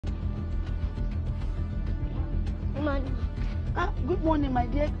morning. Good morning, my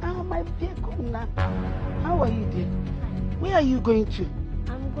dear. My dear, come now. How are you, dear? Where are you going to?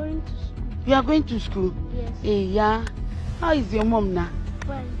 I'm going to school. You are going to school? Yes. Hey, yeah. How is your mom now?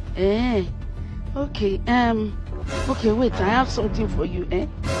 Fine. Eh. Okay. Okay, wait. I have something for you, eh?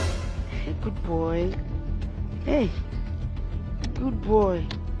 Good boy. Hey. Good boy.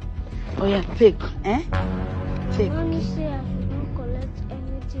 Oh yeah, take, eh? Take. Mommy say I should not collect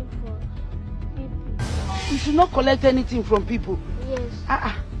anything from people. You should not collect anything from people.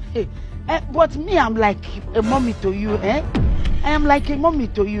 Yes. Hey. But me, I'm like a mommy to you, eh? I am like a mommy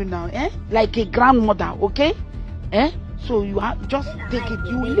to you now, eh? Like a grandmother, okay? Eh? So you have just take it.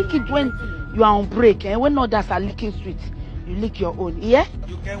 You will lick it when you are on break, eh? When others are licking sweet, you lick your own, yeah?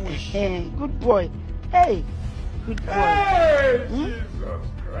 You can wish. Good boy. Hey, good boy. Hey, Jesus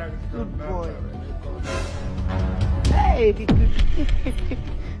Christ. Good boy. Hey, good.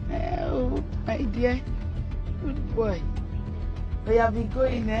 Oh, my dear. Good boy. We have been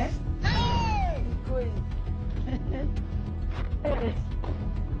going, eh? Be going.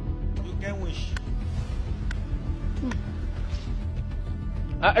 You can wish.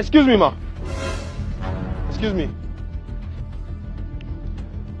 Excuse me, ma. Excuse me.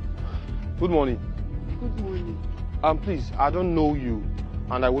 Good morning. Good morning. Please, I don't know you,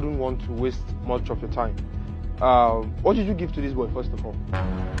 and I wouldn't want to waste much of your time. What did you give to this boy, first of all?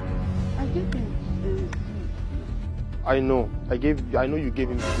 I gave him I know. I know you gave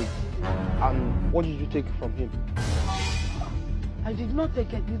him sweet. And what did you take from him? I did not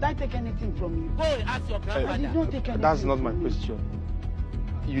take it. Did I take anything from you? Go and ask your grandfather. I did not take anything. That's not my question.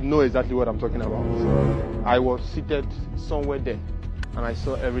 You know exactly what I'm talking about. I was seated somewhere there, and I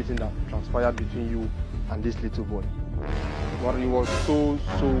saw everything that transpired between you and this little boy. But it was so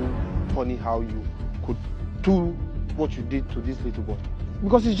funny how you could do what you did to this little boy.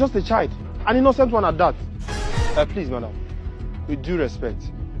 Because he's just a child, an innocent one at that. Please, madam, with due respect,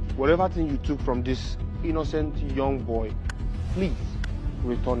 whatever thing you took from this innocent young boy, please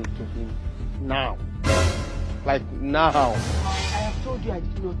return it to him now. Like now. I have told you I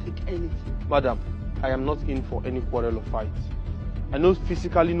did not take anything. Madam, I am not in for any quarrel or fight. I know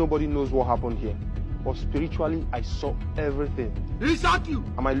physically nobody knows what happened here, but spiritually I saw everything. He shot you.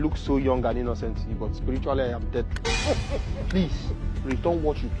 I might look so young and innocent, but spiritually I am dead. Please, return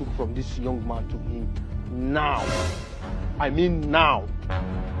what you took from this young man to him now. I mean now.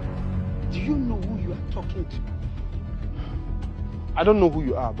 Do you know who you are talking to? I don't know who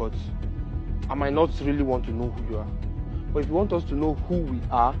you are, but I might not really want to know who you are. But if you want us to know who we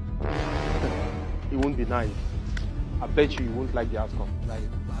are, it won't be nice. I bet you won't like the outcome.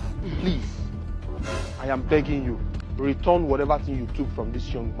 Please, I am begging you, return whatever thing you took from this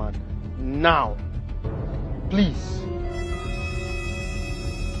young man now. Please.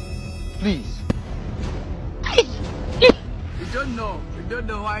 Please. You don't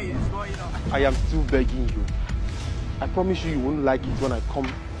know why it's going on. I am still begging you. I promise you won't like it when I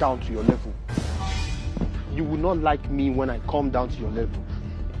come down to your level. You will not like me when I come down to your level.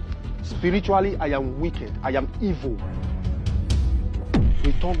 Spiritually, I am wicked. I am evil.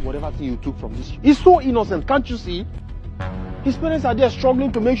 Return whatever thing you took from this. He's so innocent, can't you see? His parents are there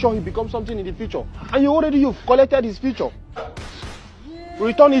struggling to make sure he becomes something in the future. And you've collected his future.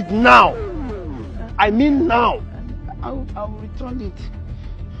 Return it now. I mean now. I'll return it.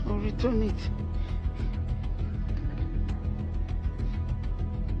 I'll return it.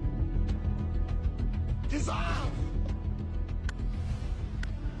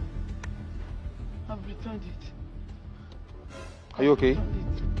 I've returned it. Are you okay?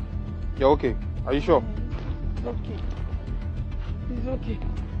 You're okay. Are you sure? It's okay. It's okay.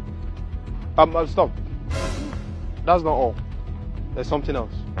 Stop. That's not all. There's something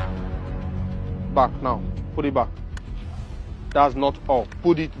else. Back now. Put it back. That's not all.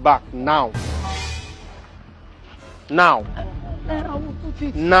 Put it back now. Now. I will put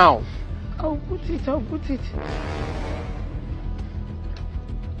it. Now. I'll put it. I'll put it.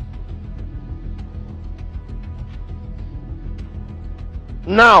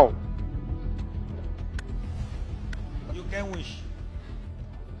 Now. You can wish.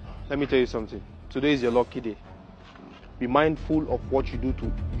 Let me tell you something. Today is your lucky day. Be mindful of what you do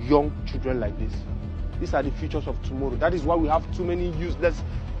to young children like this. These are the futures of tomorrow. That is why we have too many useless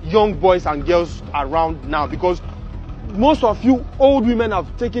young boys and girls around now, because most of you old women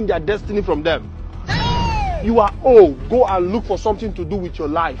have taken their destiny from them. You are old. Go and look for something to do with your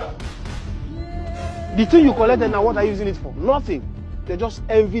life. The thing you collected now, what are you using it for? Nothing. They just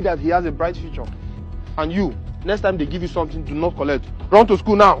envy that he has a bright future. And you, next time they give you something, do not collect. Run to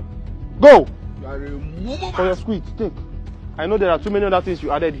school now. Go. For your sweet, take. I know there are too many other things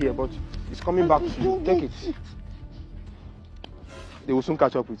you added here, but it's coming back to you. Take it. they will soon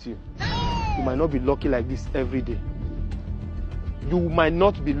catch up with you. You might not be lucky like this every day. You might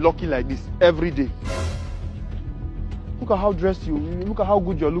not be lucky like this every day. Look at how dressed you. Look at how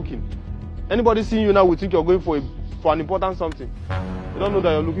good you're looking. Anybody seeing you now will think you're going for an important something. You don't know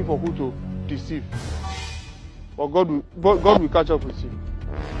that you're looking for who to deceive. But God will catch up with you.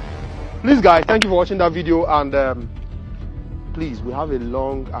 Please, guys, thank you for watching that video. And please, we have a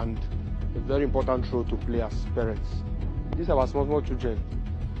long and a very important role to play as parents. These are our small children.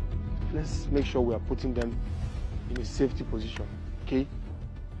 Let's make sure we are putting them in a safety position. Okay?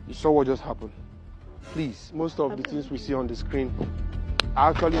 You saw what just happened. Please, most of the things we see on the screen are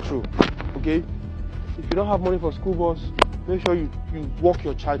actually true. Okay? If you don't have money for school bus, make sure you walk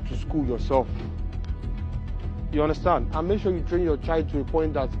your child to school yourself. You understand? And make sure you train your child to a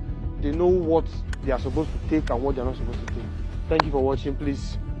point that they know what they are supposed to take and what they are not supposed to take. Thank you for watching.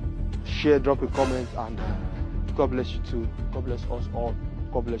 Please share, drop a comment, and God bless you too. God bless us all.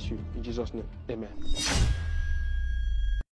 God bless you. In Jesus' name, amen.